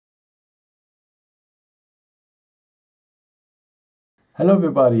Hello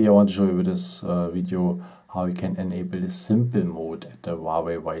everybody, I want to show you with this video how you can enable the simple mode at the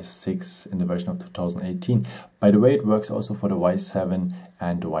Huawei Y6 in the version of 2018. By the way, it works also for the Y7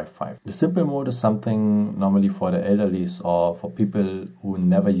 and the Y5. The simple mode is something normally for the elderlies or for people who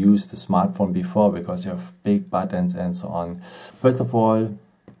never used the smartphone before because you have big buttons and so on. First of all,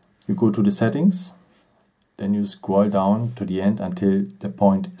 you go to the settings, then you scroll down to the end until the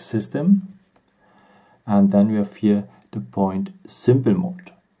point system, and then we have here the point simple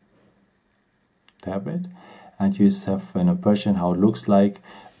mode. Tap it and you have an impression how it looks like.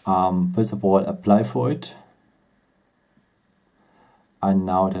 First of all, apply for it, and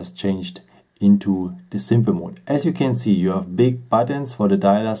now it has changed into the simple mode. As you can see, you have big buttons for the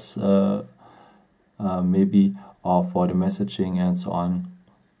dialers maybe, or for the messaging and so on.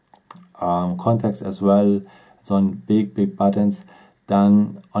 Contacts as well. It's on big buttons.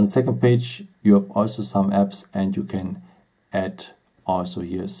 Then on the second page you have also some apps, and you can add also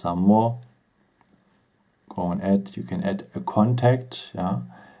here some more. Go and add, you can add a contact, yeah.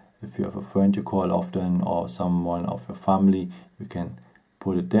 If you have a friend you call often or someone of your family, you can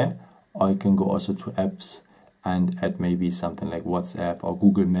put it there. Or you can go also to apps and add maybe something like WhatsApp or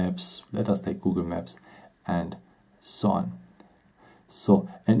Google Maps. Let us take Google Maps and so on. So,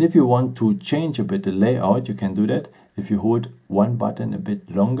 and if you want to change a bit the layout, you can do that if you hold one button a bit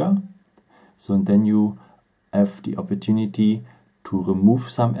longer. So then you have the opportunity to remove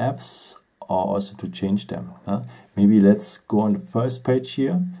some apps or also to change them. Maybe let's go on the first page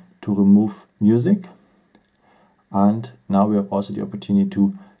here to remove music. And now we have also the opportunity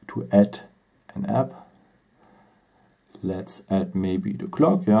to add an app. Let's add maybe the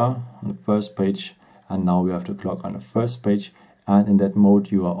clock, yeah, on the first page. And now we have the clock on the first page. And in that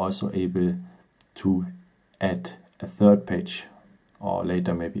mode you are also able to add a third page, or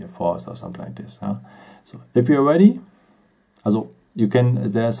later maybe a fourth or something like this. So if you're ready, also you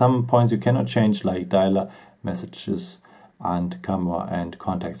can, there are some points you cannot change, like dialer, messages and camera and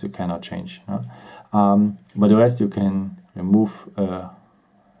contacts you cannot change. But the rest you can remove,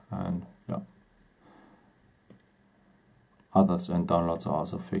 and yeah, others and downloads are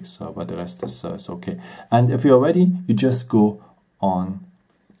also fixed, but the rest is okay. And if you're ready, you just go on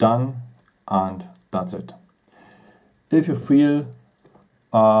done, and that's it. If you feel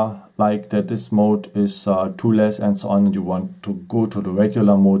like that this mode is too less and so on, and you want to go to the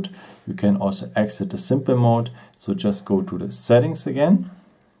regular mode, you can also exit the simple mode. So just go to the settings again,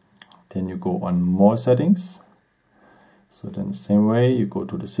 then you go on more settings. So then the same way you go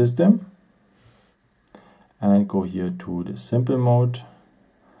to the system and go here to the simple mode,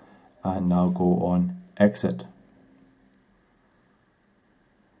 and now go on exit.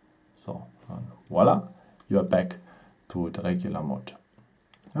 So voila, you are back to the regular mode.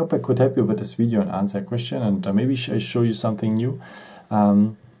 I hope I could help you with this video and answer a question, and maybe I show you something new.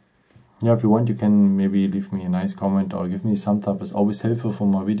 Yeah, if you want, you can maybe leave me a nice comment or give me some thumbs up. It's always helpful for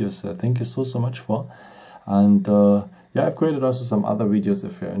my videos. Thank you so much for. And yeah, I've created also some other videos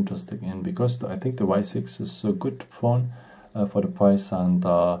if you're interested in, because I think the Y6 is a good phone for the price. And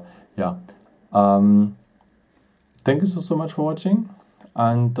yeah, thank you so much for watching,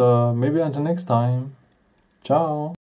 and maybe until next time. Ciao.